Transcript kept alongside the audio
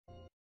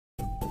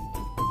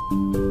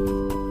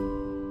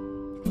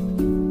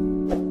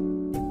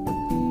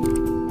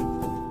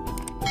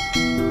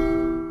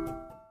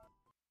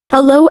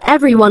Hello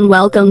everyone,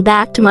 welcome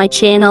back to my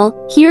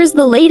channel. Here's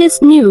the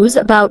latest news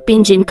about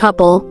Bin Jin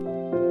couple.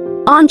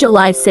 On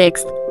July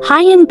 6th,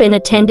 Hyun Bin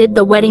attended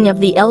the wedding of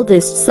the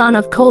eldest son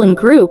of Korean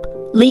group,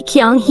 Lee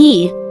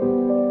Kyung-hee.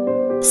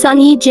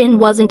 Son Ye Jin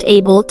wasn't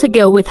able to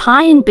go with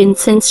Hyun Bin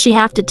since she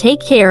have to take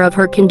care of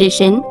her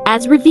condition,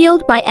 as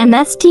revealed by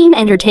msteam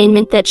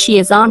Entertainment that she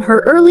is on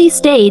her early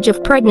stage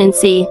of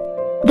pregnancy.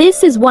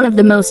 This is one of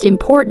the most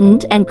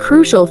important and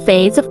crucial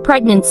phase of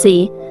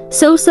pregnancy,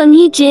 so Son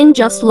Ye Jin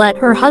just let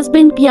her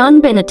husband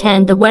Hyun Bin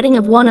attend the wedding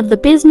of one of the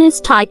business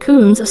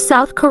tycoons of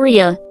South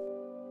Korea.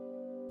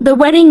 The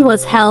wedding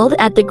was held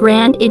at the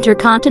Grand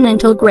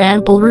Intercontinental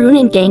Grand Ballroom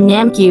in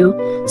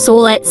Gangnam-gu,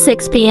 Seoul at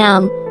 6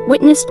 p.m.,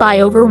 witnessed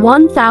by over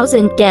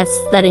 1,000 guests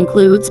that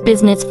includes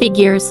business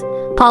figures,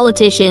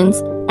 politicians,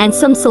 and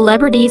some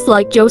celebrities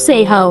like Jo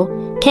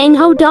Se-ho, Kang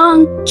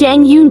Ho-dong,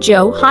 Jang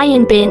Yoon-jo,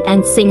 Hyun Bin,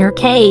 and singer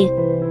K.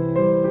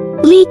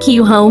 Lee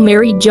Kyu-ho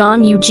married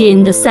Son Ye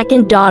Jin, the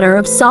second daughter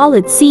of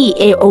Solid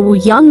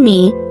CEO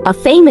Young-mi, a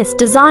famous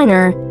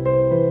designer.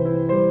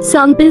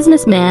 Some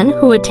businessmen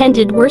who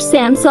attended were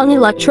Samsung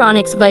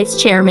Electronics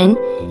Vice Chairman,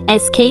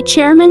 SK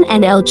Chairman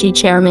and LG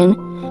Chairman,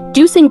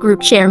 Doosan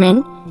Group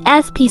Chairman,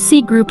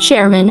 SPC Group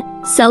Chairman,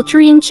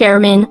 Celltrion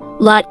Chairman,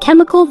 Lot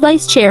Chemical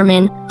Vice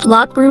Chairman,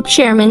 Lot Group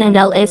Chairman and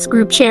LS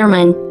Group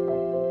Chairman.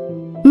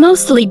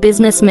 Mostly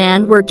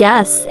businessmen were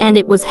guests and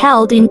it was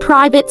held in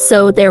private,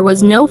 so there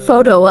was no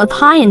photo of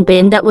Hyun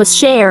Bin that was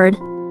shared.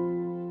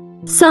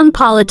 Some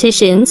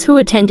politicians who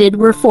attended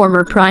were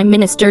former Prime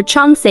Minister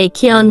Chung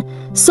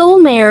Se-kyun, Seoul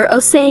Mayor Oh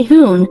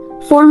Se-hoon,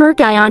 former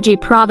Gyeonggi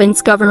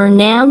Province Governor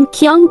Nam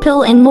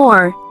Kyung-pil and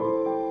more.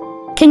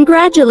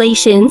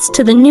 Congratulations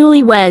to the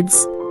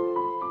newlyweds.